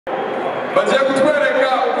bagiye kutwereka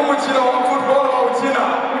uko umukino wa football bawukina.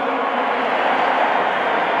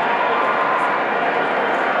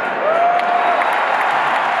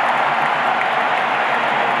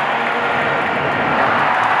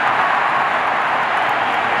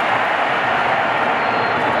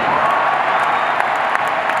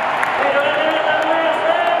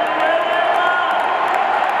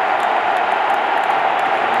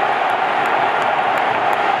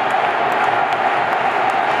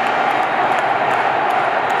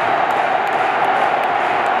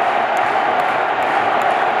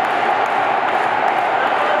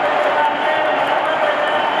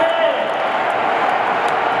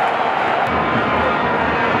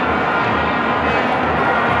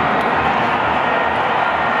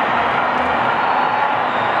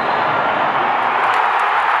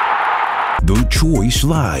 Choice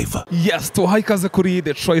Live. Yes, tuhaye ikaze kuri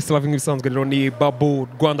The Choice Live nk'ibisanzwe rero ni Babu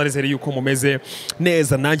Rwanda rizere yuko mumeze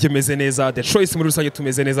neza nanjye meze neza. The Choice muri rusange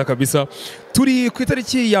tumeze neza kabisa. Turi ku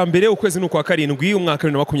itariki ya mbere ukwezi n'ukwa karindwi umwaka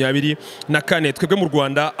wa 2024 twebwe mu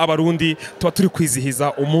Rwanda abarundi tuba turi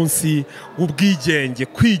kwizihiza umunsi w'ubwigenge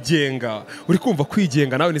kwigenga. Uri kumva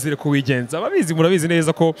kwigenga nawe nizere ko wigenza. Ababizi murabizi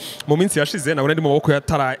neza ko mu minsi yashize nabona ndi mu maboko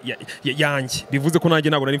yanjye. Bivuze ko nanjye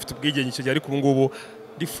nabona nifite ubwigenge icyo gihe ariko ubu ngubu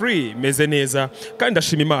di free meze neza kandi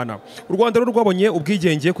ndashima Imana. U Rwanda rero rwabonye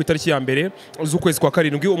ubwigenge ku itariki ya mbere z'ukwezi kwa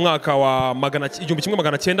karindwi umwaka wa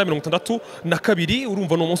 1962.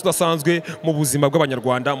 Urumva no umunsi udasanzwe mu buzima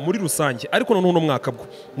bw'abanyarwanda muri rusange, ariko none uno mwaka bwo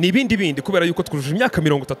ni ibindi kubera yuko twujuje imyaka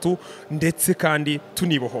 30 ndetse kandi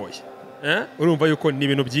tunibohoye. Urumva yuko ni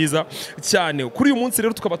ibintu byiza cyane. Kuri uyu munsi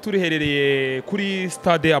rero tukaba turiherereye kuri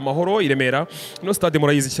STADE Amahoro i Remera. No STADE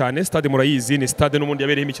murayizi cyane, STADE murayizi ni STADE n'umundi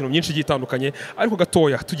yabereye imikino myinshi itandukanye, ariko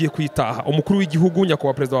gatoya tugiye kwitaha. Umukuru w'igihugu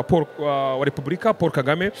nyakubahwa perezida wa Repubulika Paul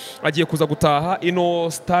Kagame agiye kuza gutaha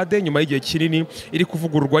ino STADE nyuma y'igihe kinini iri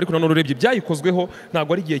kuvugururwa, ariko nanone urebye byayikozweho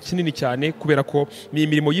ntabwo ari igihe kinini cyane kubera ko ni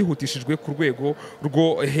imirimo yihutishijwe ku rwego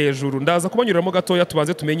rwo hejuru. Ndaza kubanyuriramo gatoya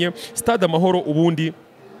tubanze tumenye STADE Amahoro ubundi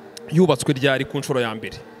yubatswe ryari ku nshuro ya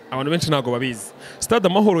mbere. Abantu benshi ntago babizi. STADE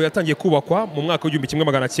Amahoro yatangiye kubakwa mu mwaka wa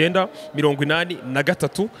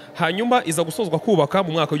 1983, hanyuma iza gusozwa kubaka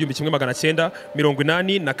mu mwaka wa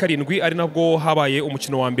 1987 ari nabwo habaye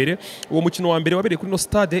umukino wa mbere. Uwo mukino wa mbere wabereye kuri no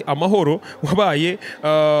STADE Amahoro wabaye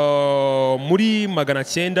muri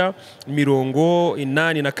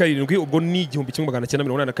 1987, ubwo ni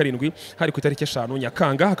 1987 hari ku itariki 5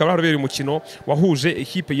 Nyakanga. Hakaba harabereye umukino wahuje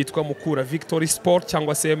ekipe yitwa Mukura Victory Sport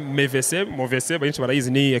cyangwa se Movese benshi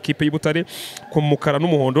barayizi ni ekipe y'Ibutare ku mukara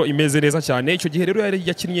n'umuhondo imeze neza cyane. Icyo gihe rero yari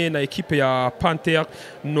yakinnye na ekipe ya Panthère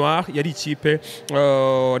Noire, yari ikipe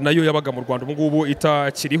nayo yabaga mu Rwanda ubu ngubu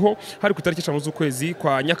itakiriho. Hari ku itariki 5 z'ukwezi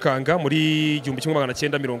kwa Nyakanga muri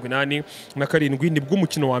 1987 nibwo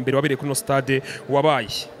umukino wa mbere wabereye kuri no STADE wabaye.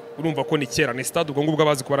 Urumva ko ni kera, ni STADE ubwo ngubwo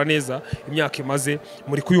abazi kubara neza imyaka imaze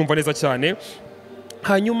muri kuyumva neza cyane.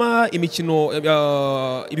 Hanyuma imikino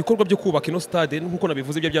ibikorwa byo kubaka ino STADE nkuko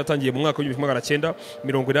nabivuze byo byatangiye mu mwaka wa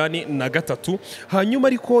 1983. Hanyuma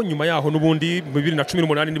ariko nyuma yaho n'ubundi mu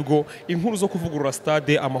 2018 nibwo inkuru zo kuvugurura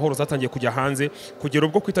STADE Amahoro zatangiye kujya hanze kugera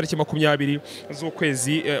ubwo ku itariki 20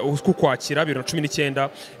 z'ukwezi k'Ukwakira 2019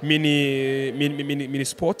 mini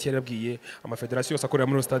sport yarabwiye amafederasiyo yose akorera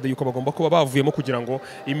muri STADE yuko bagomba kuba bavuyemo kugira ngo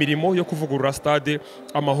imirimo yo kuvugurura STADE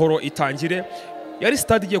Amahoro itangire. Yari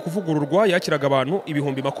STADE igiye kuvugururwa yakiraga abantu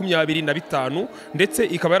ibihumbi 25 ndetse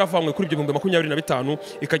ikaba yaravanywe kuri ibyo bihumbi 25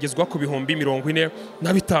 ikagezwa ku bihumbi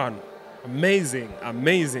 45.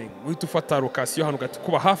 Amazing. Uhita ufata location hano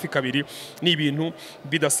kuba hafi kabiri ni ibintu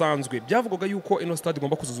bidasanzwe. Byavugaga yuko ino STADE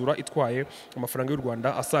igomba kuzuzura itwaye amafaranga y'u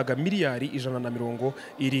Rwanda asaga miliyari 170.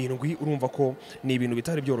 Urumva ko ni ibintu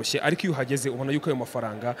bitari byoroshye, ariko iyo uhageze ubona yuko ayo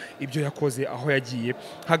mafaranga ibyo yakoze aho yagiye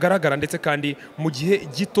hagaragara ndetse kandi mu gihe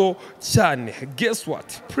gito cyane. Guess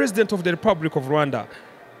what? President of the Republic of Rwanda,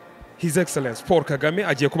 His Excellency Paul Kagame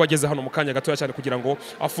agiye kuba ageze hano mu kanya gatoya cyane kugira ngo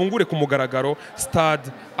afungure ku mugaragaro STADE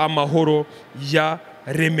Amahoro ya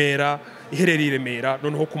Remera, iherereye i Remera,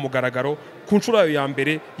 noneho ku mugaragaro ku nshuro ya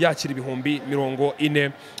mbere yakira ibihumbi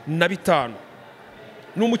 45.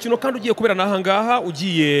 Ni umukino kandi ugiye kubera nahangaha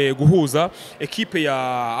ugiye guhuza ekipe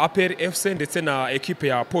ya APR FC ndetse na ekipe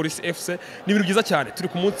ya Police FC. Ni ibintu byiza cyane. Turi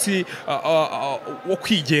ku munsi wo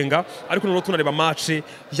kwigenga, ariko noneho tunareba match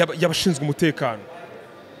y'abashinzwe umutekano.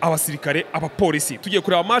 abasirikare, abapolisi. Tugiye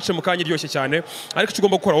kureba match mu kanya iryoshye cyane, ariko icyo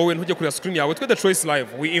ugomba gukora wowe ntujye kureba screen yawe. Twe The Choice Live,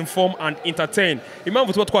 we inform and entertain.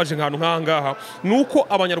 Impamvu tuba twaje nk'ahantu nk'ahangaha nuko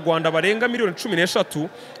abanyarwanda barenga miliyoni 13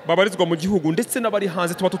 babarizwa mu gihugu ndetse n'abari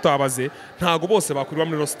hanze tuba tutabaze, ntago bose bakurirwa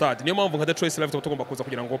muri stade. Niyo mpamvu nka The Choice Live tuba tugomba kuza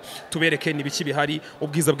kugira ngo tubereke nibiki bihari,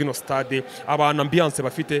 ubwiza bw'ino stade, abantu ambiance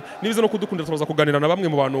bafite, nibize no kudukundira tubaza kuganira na bamwe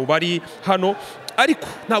mu bantu bari hano. Ariko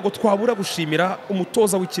ntago twabura gushimira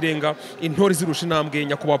umutoza w'ikirenga, intore zirusha intambwe,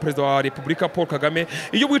 nyakubahwa Perezida wa Repubulika Paul Kagame.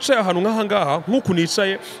 Iyo wicaye ahantu nk'ahangaha nk'uku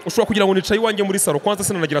nicaye, ushobora kugira ngo nicaye iwanjye muri salo, kwanza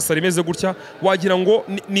sinanagira salo imeze gutya, wagira ngo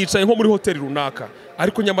nicaye nko muri hoteli runaka,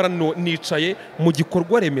 ariko nyamara nicaye mu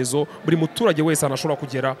gikorwa remezo buri muturage wese anashobora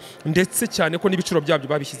kugera, ndetse cyane ko n'ibiciro byabyo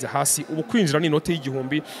babishyize hasi. Ubu kwinjira ni inote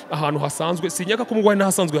y'igihumbi ahantu hasanzwe, sinyaka ko mugwani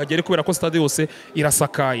hasanzwe hagere kubera ko stade yose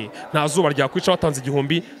irasakaye, nta zuba ryakwica batanze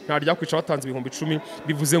igihumbi, nta ryakwica batanze ibihumbi 10,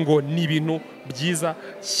 bivuze ngo ni ibintu byiza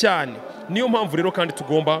cyane. Niyo mpamvu rero kandi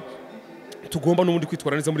tugomba n'ubundi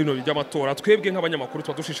kwitwara neza muri bino by'amatora. Twebwe nk'abanyamakuru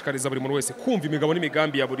tuba dushishikariza buri muntu wese kumva imigabo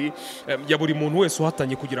n'imigambi ya buri muntu wese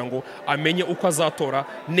uhatanye, kugira ngo amenye uko azatora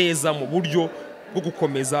neza mu buryo bwo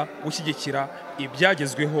gukomeza gushyigikira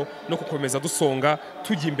ibyagezweho no gukomeza dusonga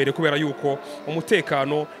tujya imbere, kubera yuko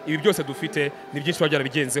umutekano ibi byose dufite ni byinshi babyara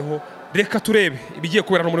bigenzeho. Reka turebe ibigiye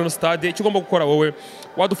kubera no muri stade. Icyo ugomba gukora wowe,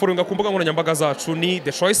 wadufollowinga ku mbuga nkoranyambaga zacu ni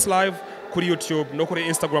The Choice Live kuri YouTube no kuri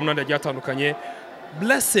Instagram n'andi agiye atandukanye.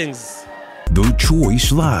 Blessings. The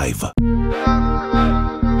Choice Live.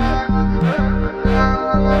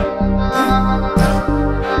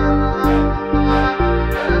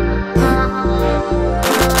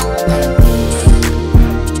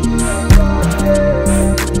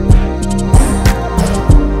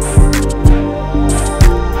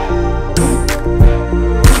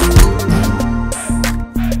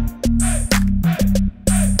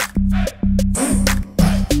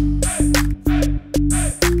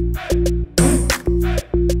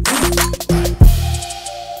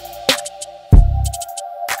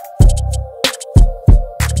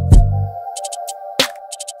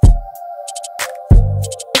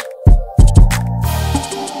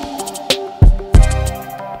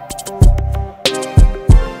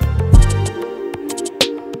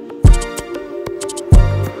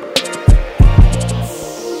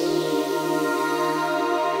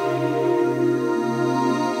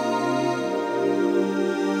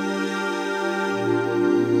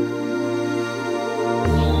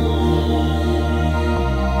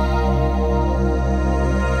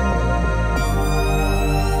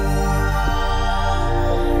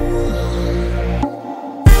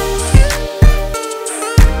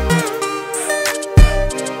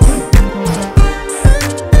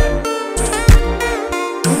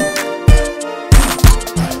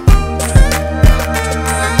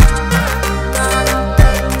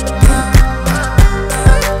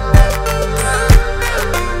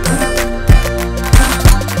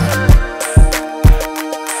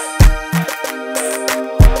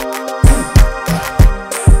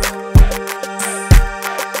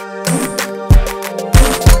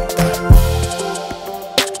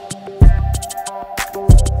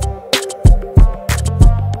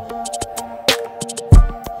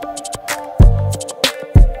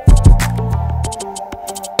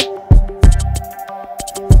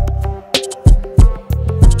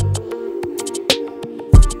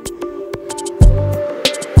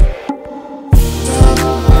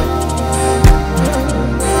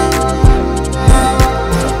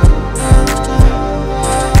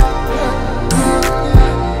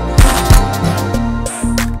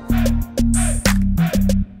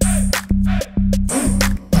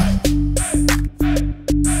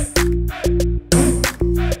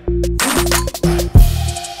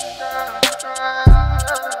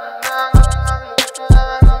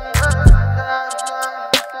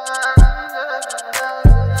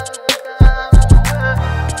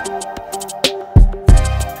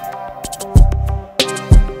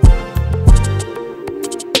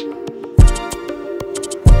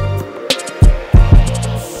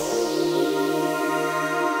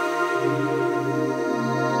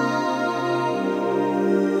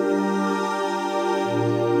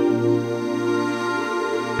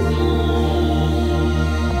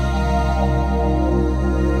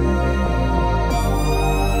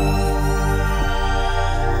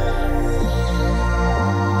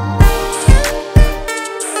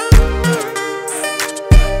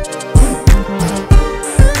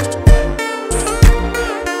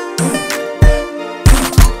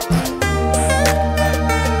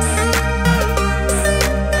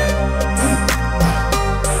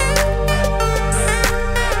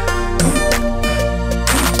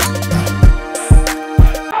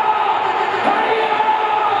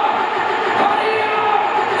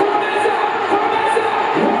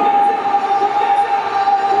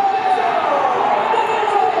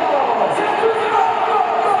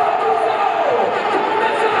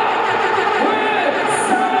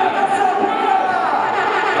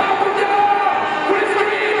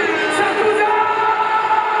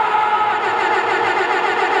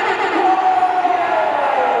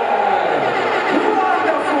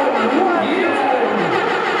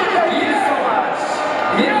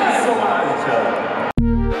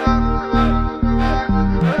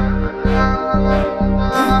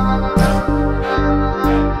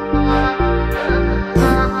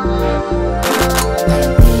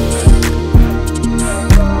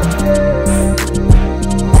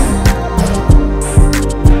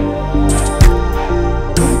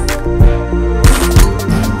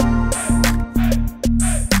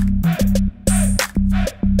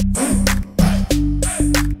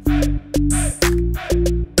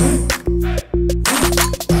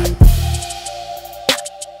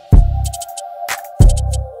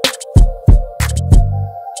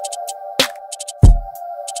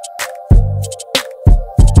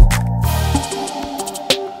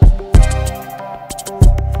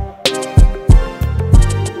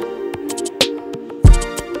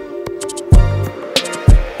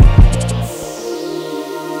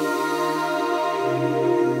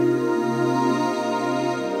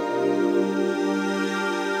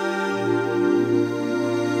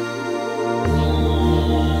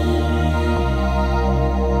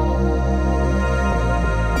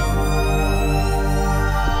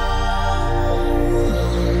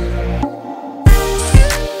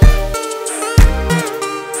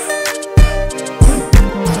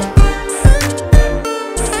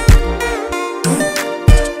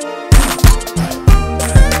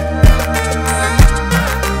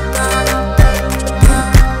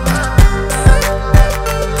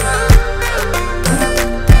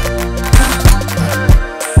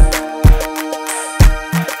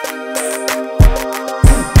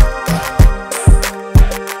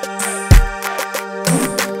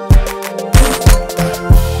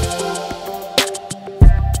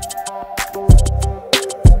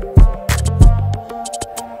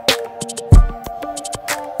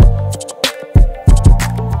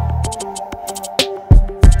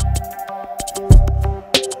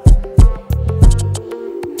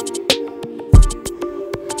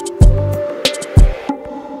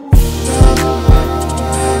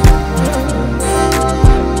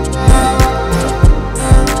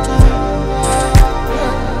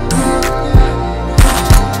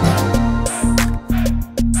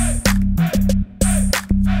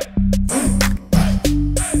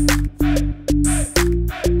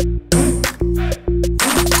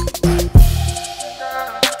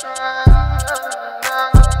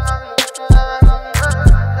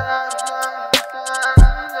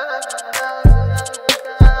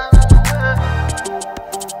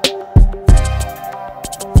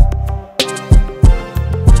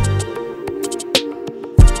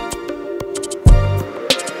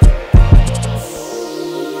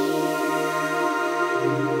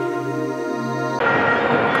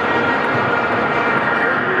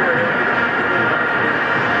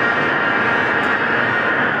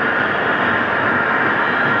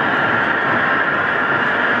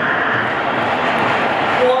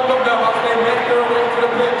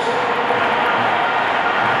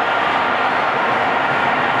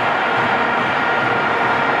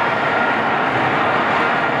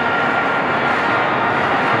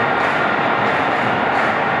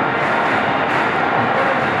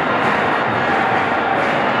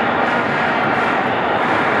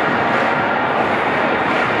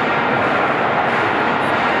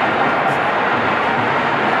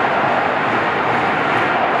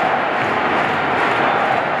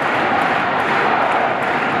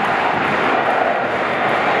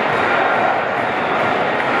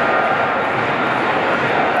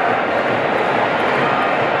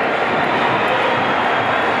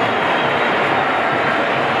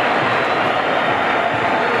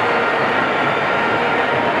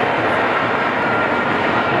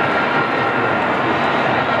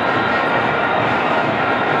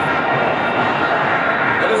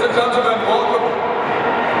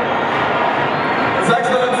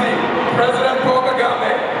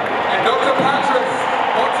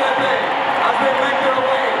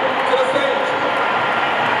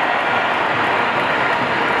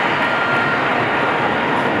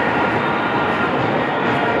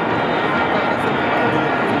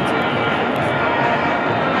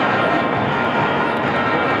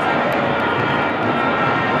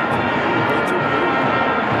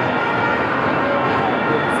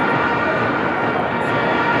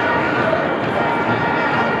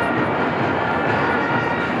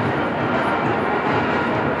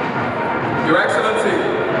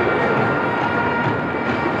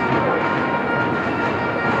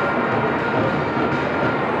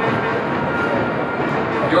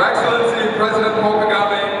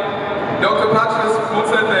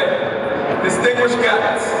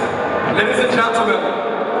 chant. Ladies and gentlemen,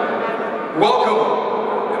 welcome.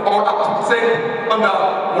 Or say,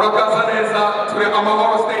 murakaza neza to the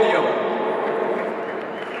Amahoro Stadium.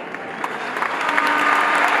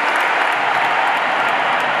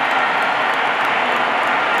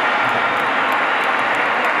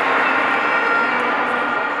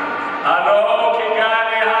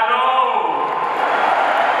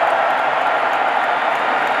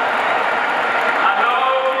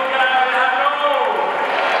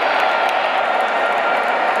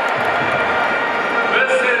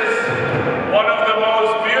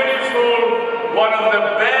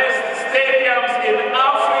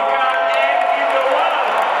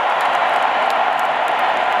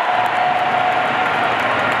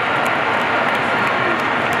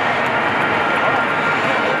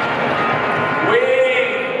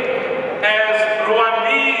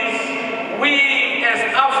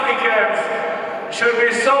 Should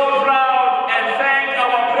be so proud and thank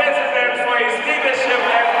our president for his leadership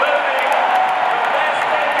and building the best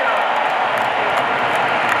stadium.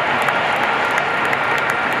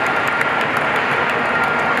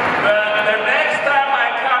 The next time I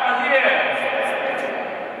come here,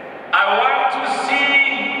 I want to see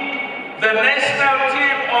the national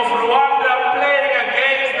team of Rwanda playing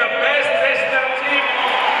against the best national team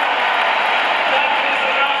of countries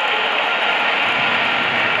in Africa.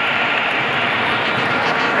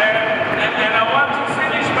 And I want to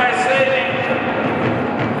finish by saying,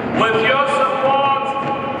 with your support,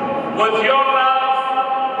 with your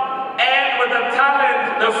love, and with the talent,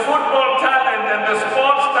 the football talent and the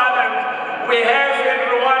sports talent we have in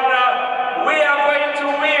Rwanda, we are going to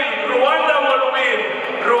win. Rwanda will win.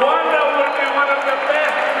 Rwanda will be one of the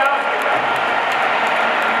best in Africa.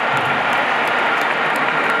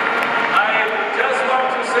 I just want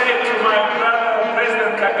to say to my brother,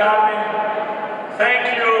 President Kagame,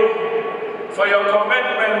 thank you for your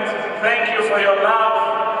commitment, thank you for your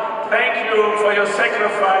love, thank you for your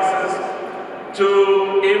sacrifices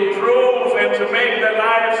to improve and to make the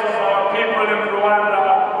lives of our people in Rwanda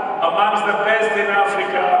amongst the best in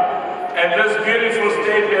Africa. And this beautiful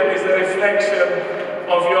stadium is a reflection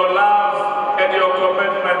of your love and your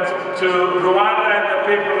commitment to Rwanda and the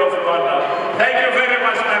people of Rwanda. Thank you very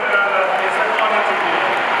much, my brother. It's an honor to be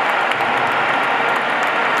here.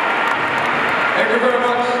 Thank you very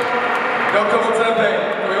much, Dr. Mutembe,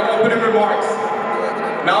 for your opening remarks.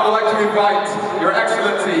 Now I would like to invite Your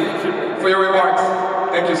Excellency for your remarks.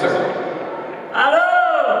 Thank you, sir. Hello!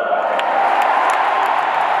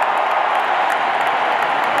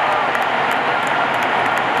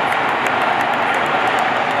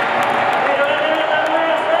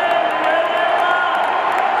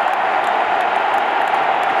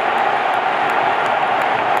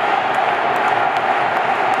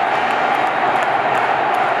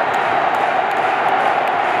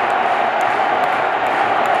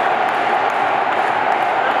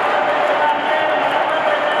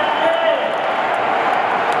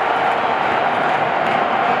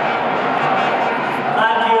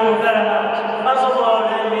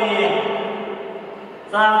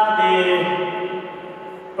 Thank the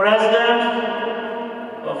President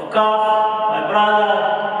of CAF, my brother,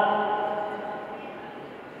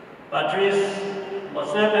 Patrice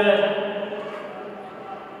Mosebe,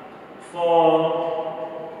 for,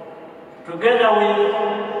 together with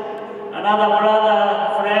another brother,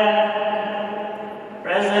 friend,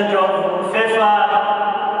 President of FIFA,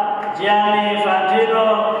 Gianni Infantino,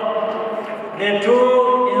 the two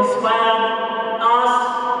inspired us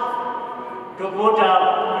to put up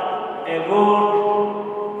a good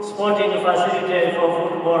sporting facility for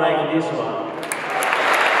football like this one.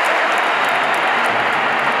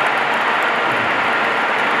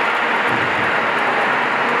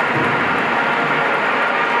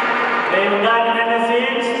 They've done many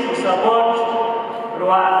things to support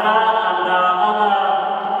Rwanda and other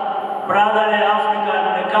brotherly African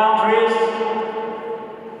countries,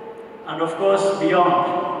 and of course beyond,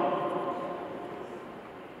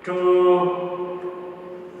 to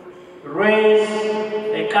raise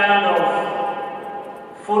a kind of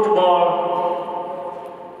football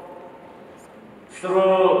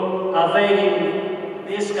through availing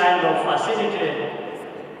this kind of facility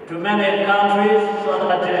to many countries so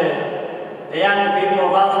that the young people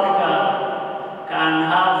of Africa can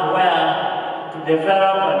have where to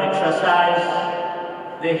develop and exercise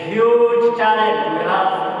the huge talent we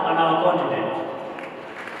have on our continent.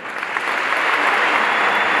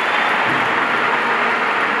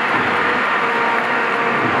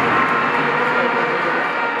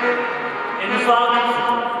 In fact,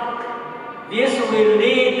 this will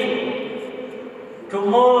lead to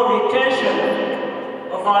more retention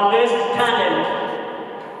of our best talent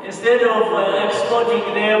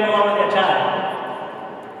escorting them all the time.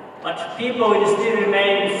 But people will still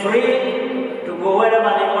remain free to go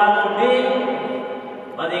wherever they want to be,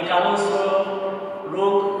 but they can also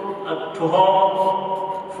look to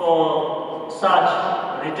home for such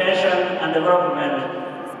retention and development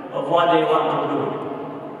of what they want to do.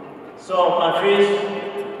 So, Patrice,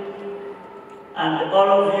 and all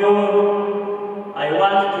of you, I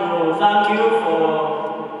want to thank you for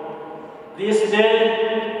this day,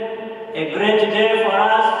 a great day for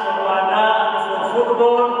us, for Rwanda, and for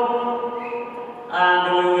football, and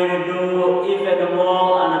we will do even more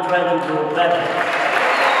and try to do better.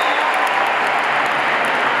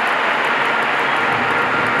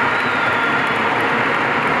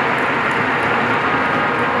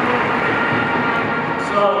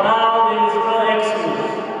 So now there is no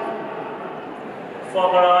excuse for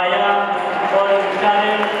our young footballing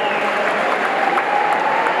talent.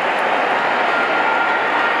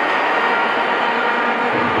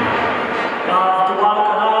 You have to work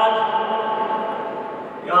hard,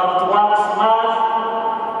 you have to work smart,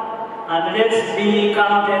 and let's be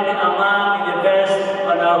counted among the best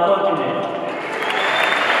on our continent.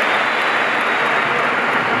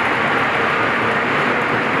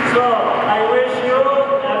 So I wish you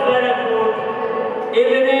a very good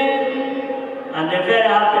evening and a very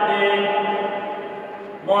happy day.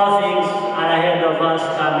 More things are ahead of us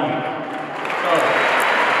coming. So,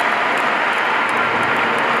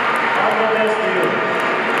 all the best to you.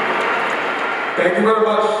 Thank you very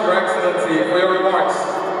much, Your Excellency, for your remarks.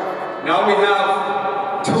 Now we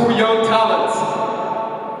have two young talents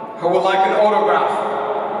who would like an autograph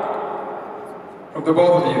from the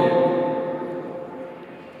both of you.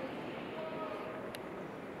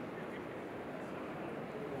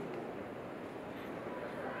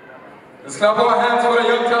 Let's clap our hands for the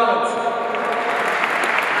young talent.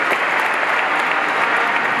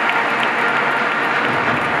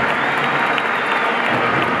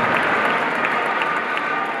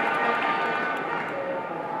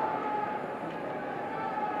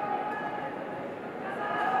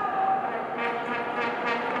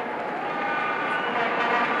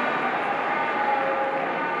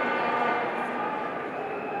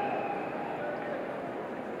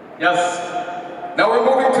 Yes. Now we're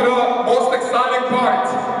moving to the most exciting part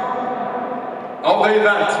of the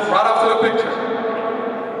event, right after the picture.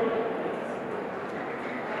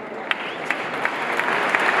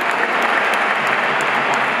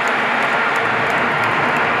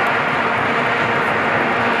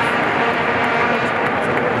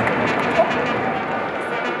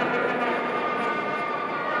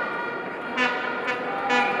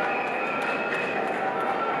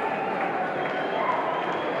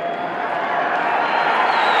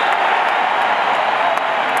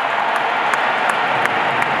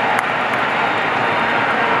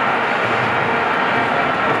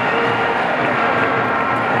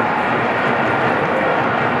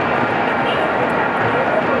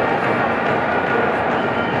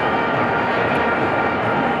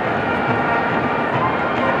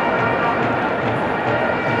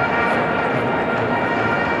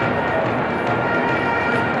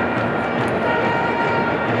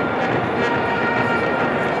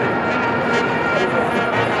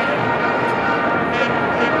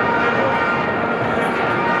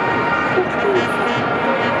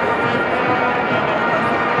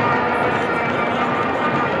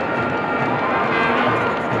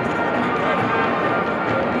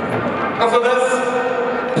 After this,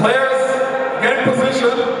 players get in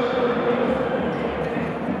position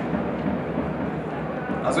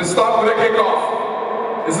as we start with the kickoff.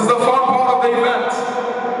 This is the fun part of the event,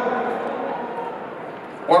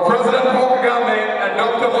 where President KAGAME and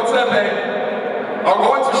Dr. Motsembe are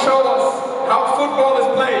going to show us how football is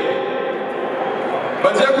played.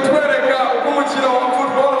 Bagiye kutwereka uko umukino wa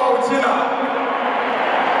football bawukina.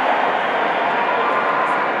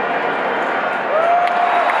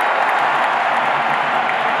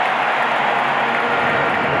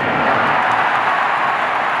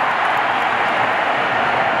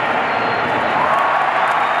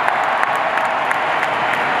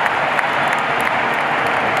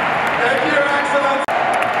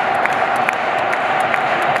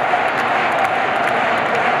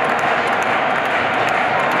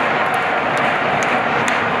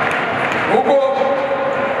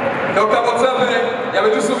 Dr. Motsembe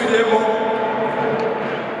yabidusubiriyemo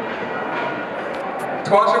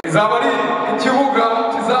twaje izaba ari ikibuga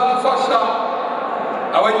kizafasha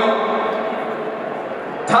abanye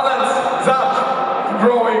talents zacu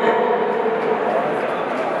growing.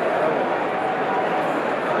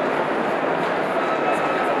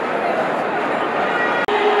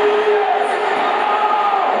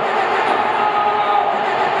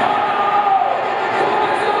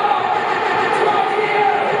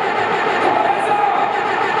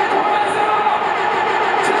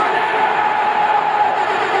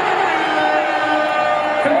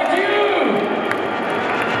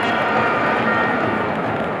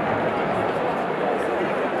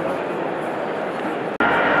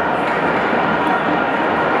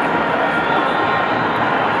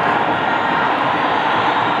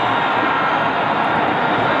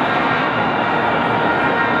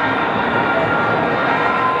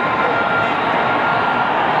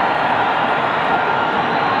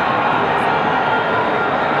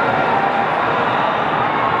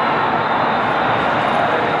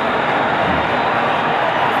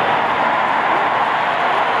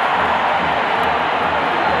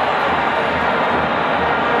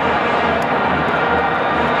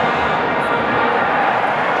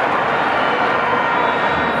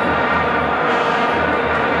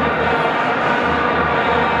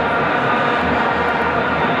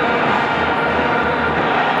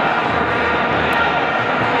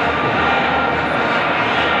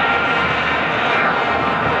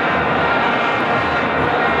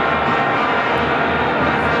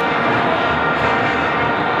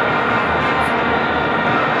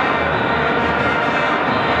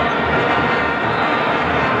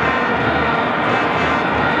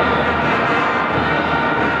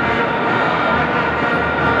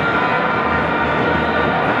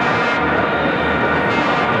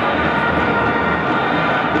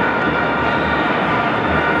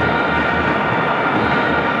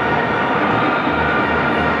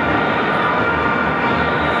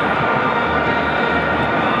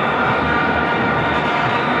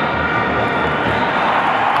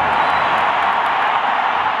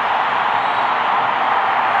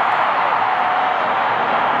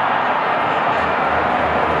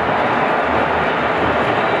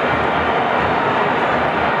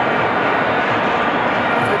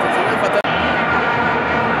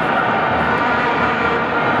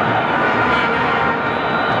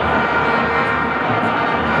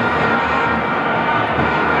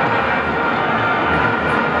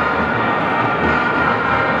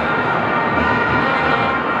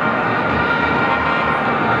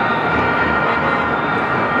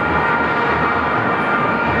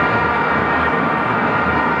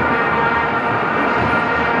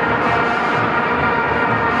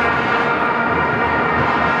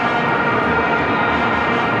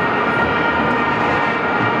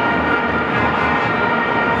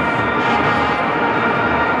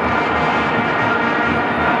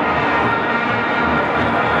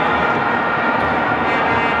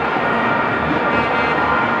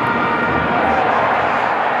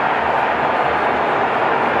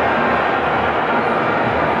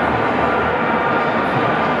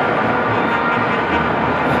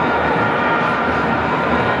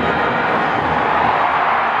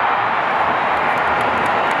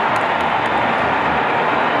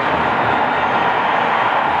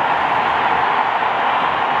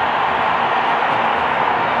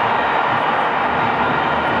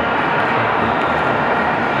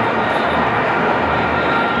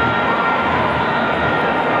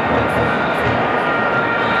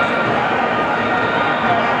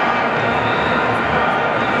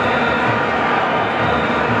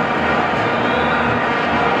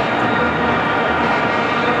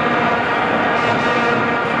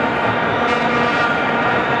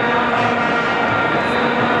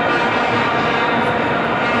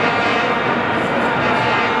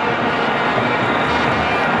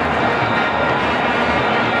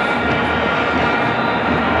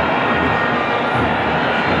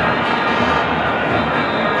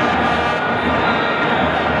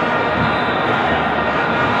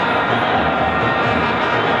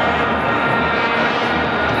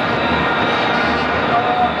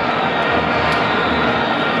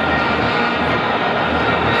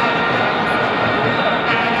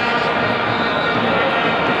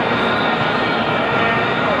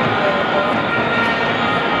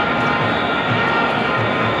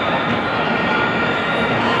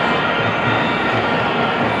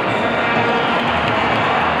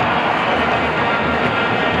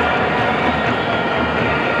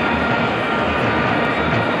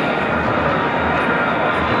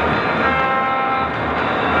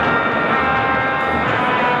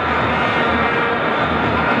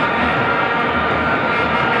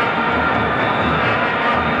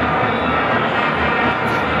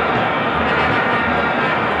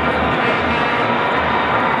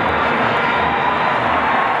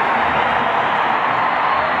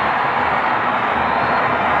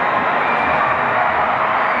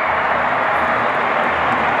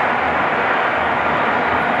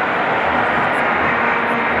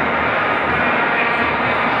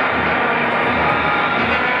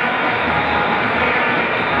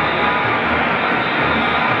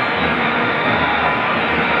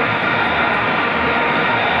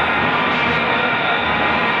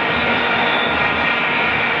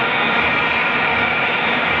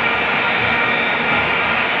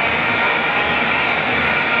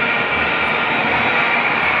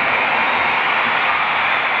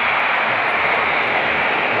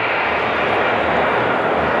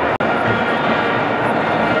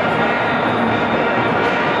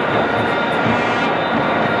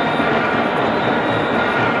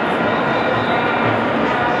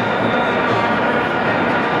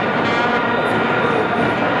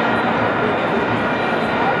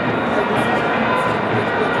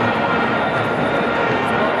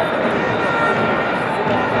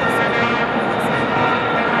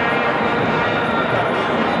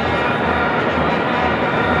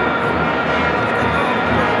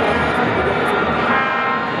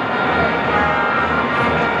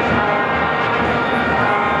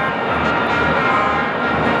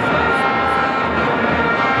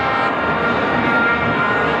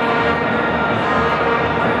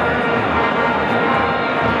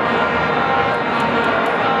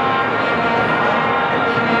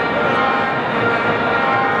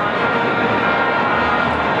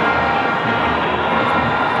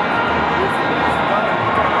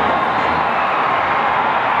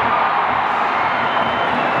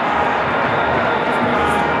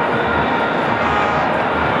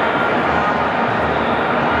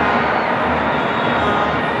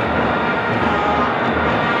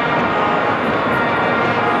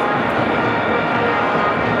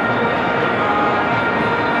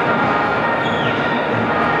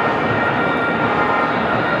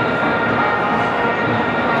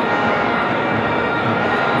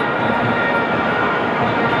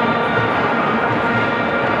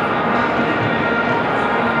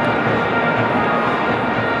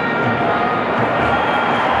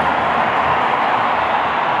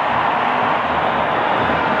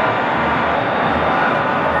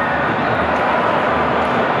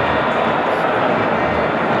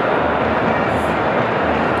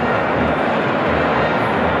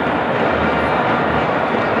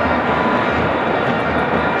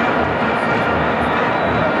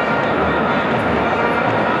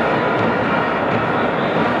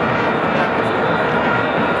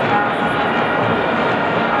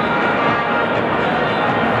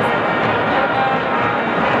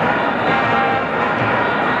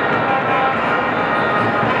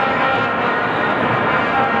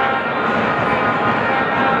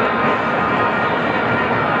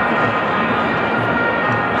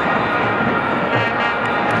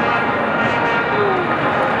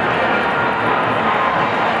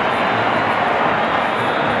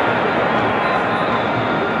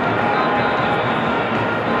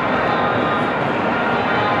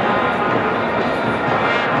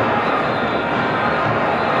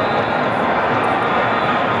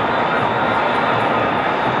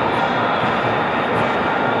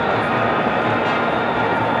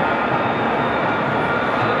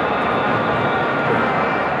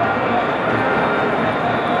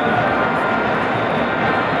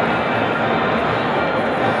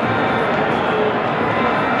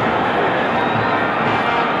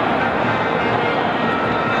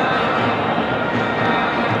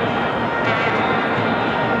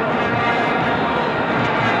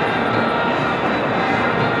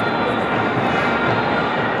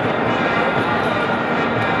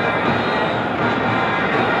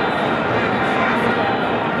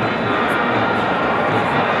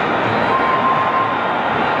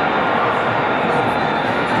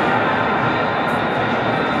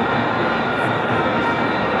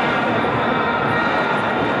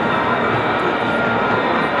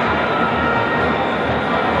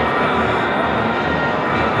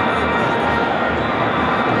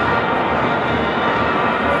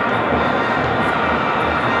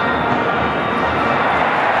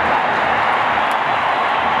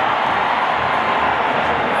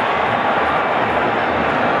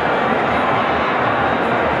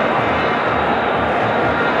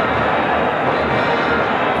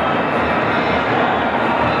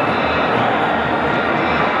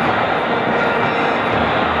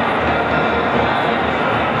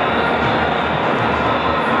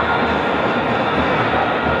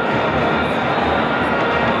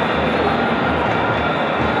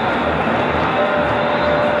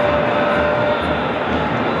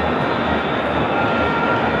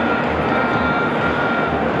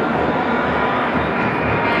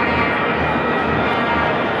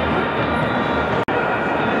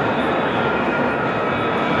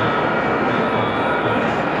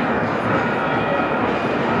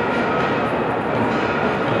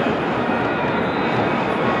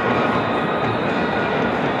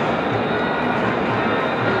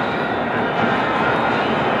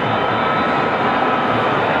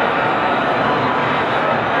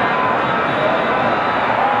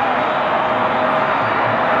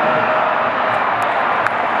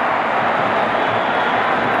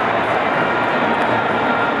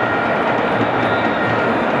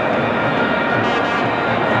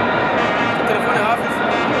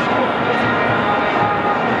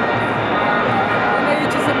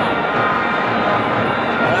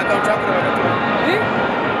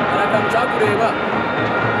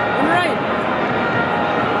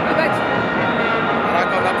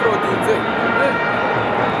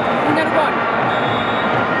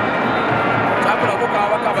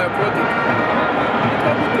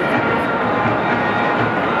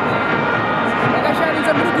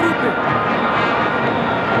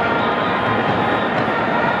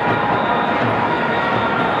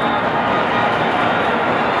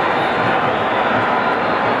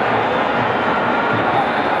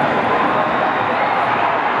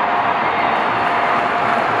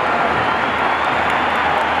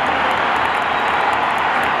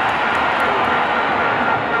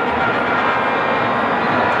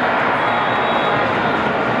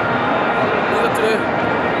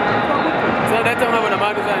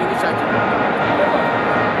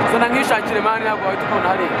 zana nkishakire mani ntabwo wahita ukabona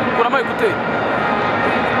hariya kuramo ekuteri.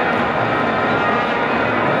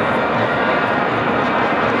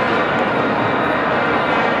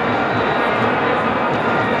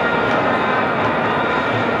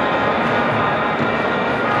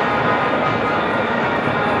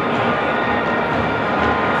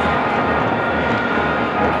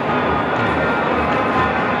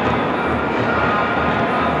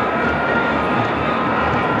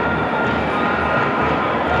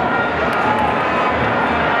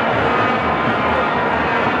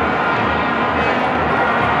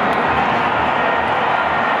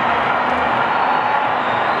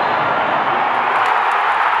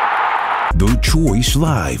 The Choice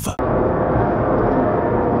Live.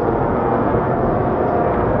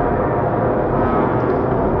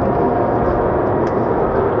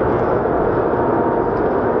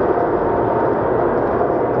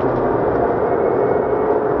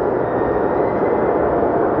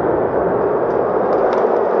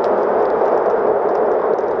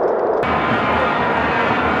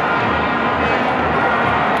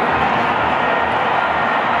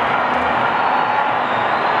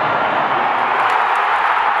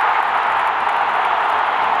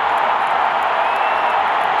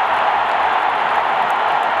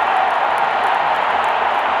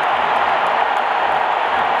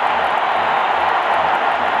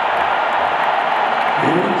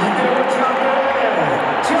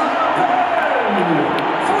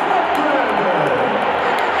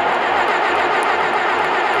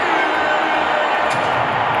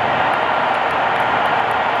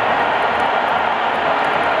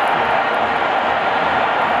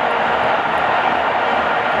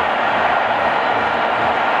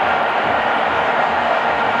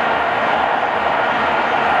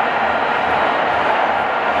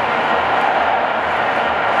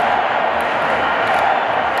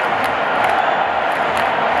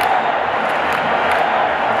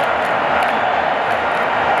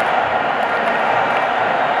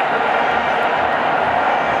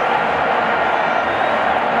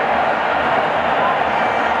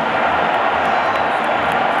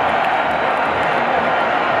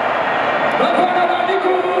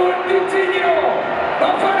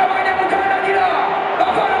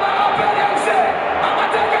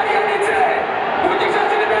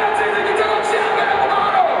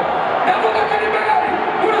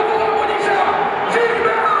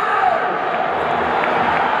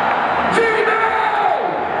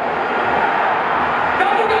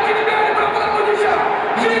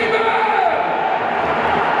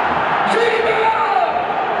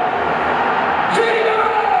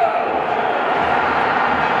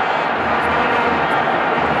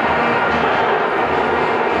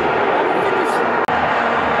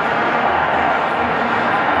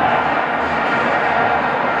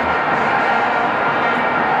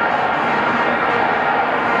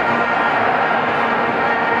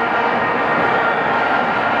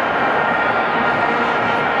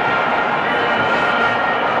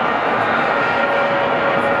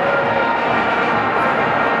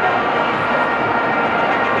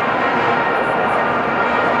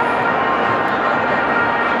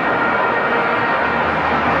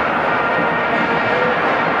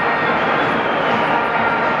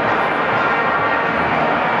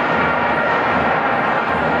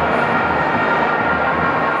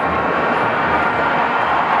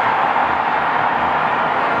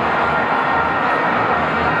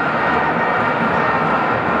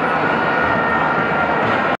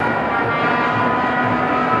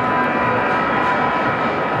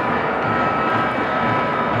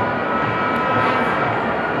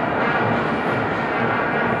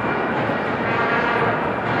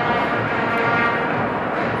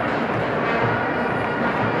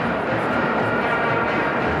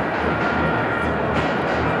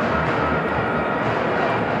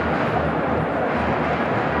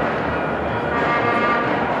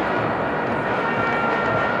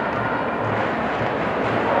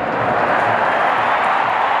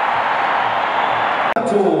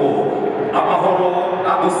 amahoro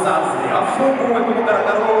adusaze afunguwe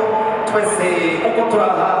kumugaragaro twese uko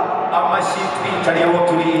turaha amashyi twicariyeho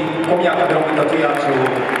turi ku myaka 30 yacu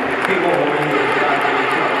twibohoye kandi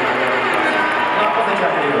mwakoze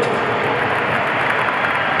cyane rero.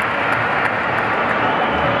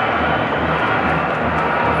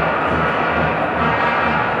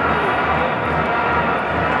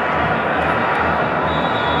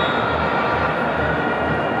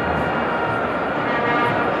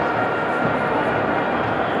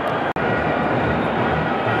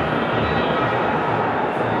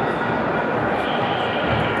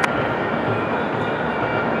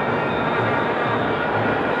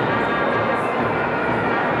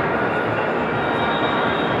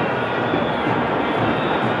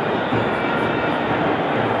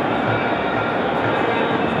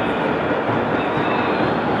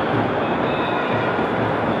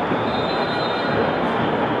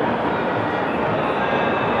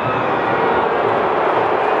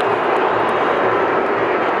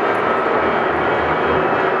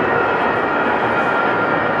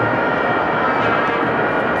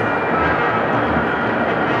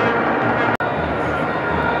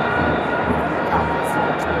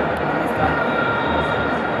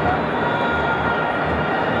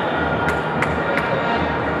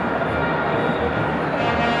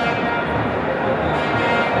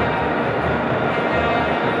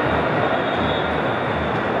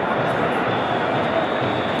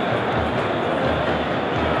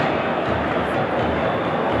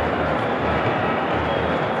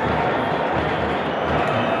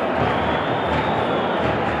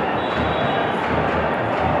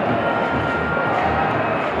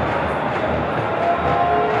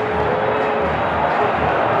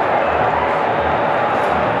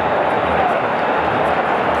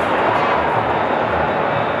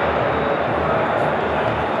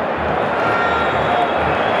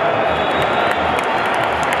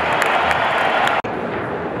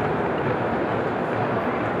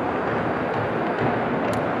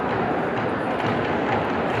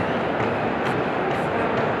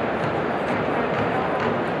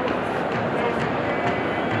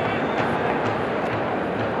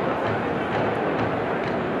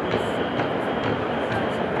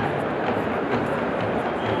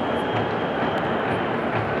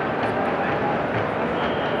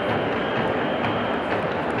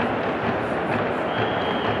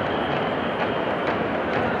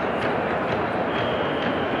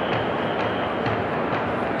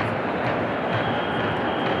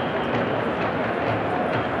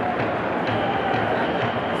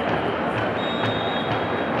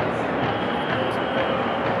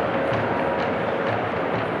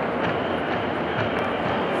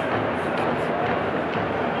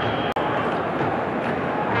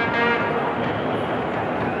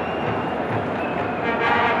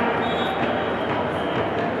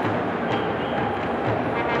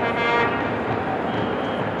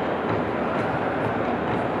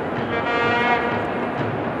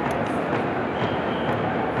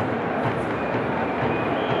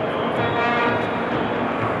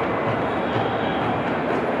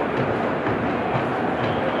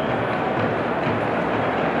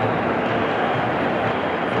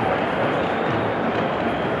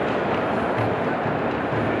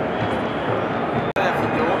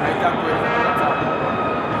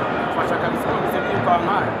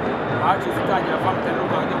 nkaya hacize itangira famutari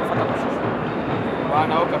n'ubwo ajya gufata amashusho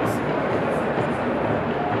banaho kabisa.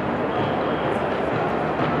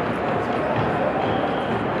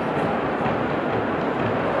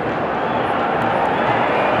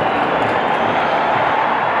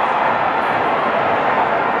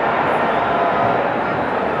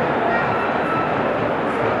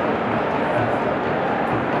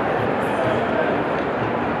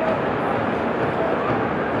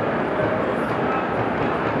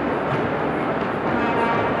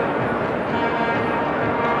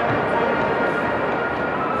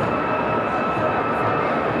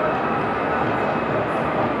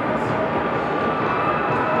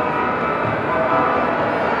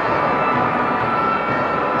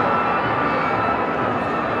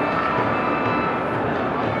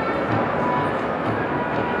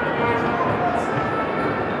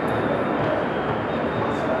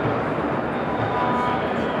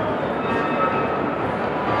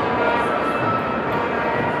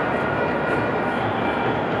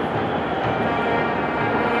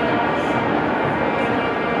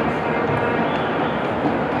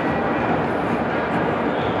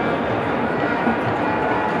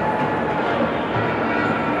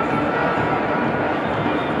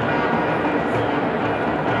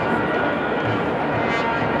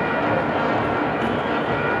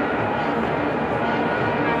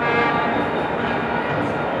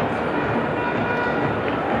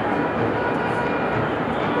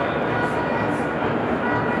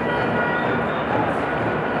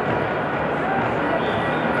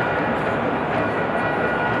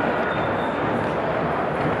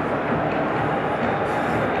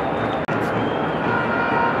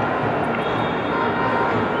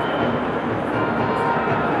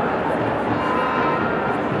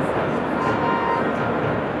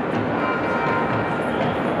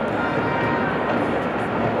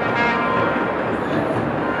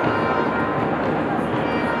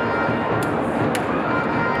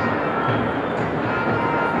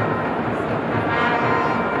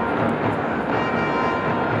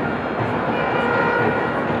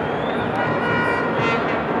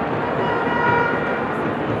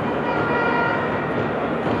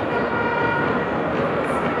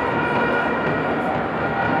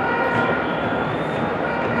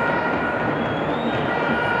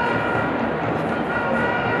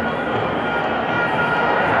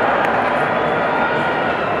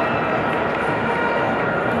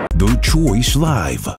 Choice Live.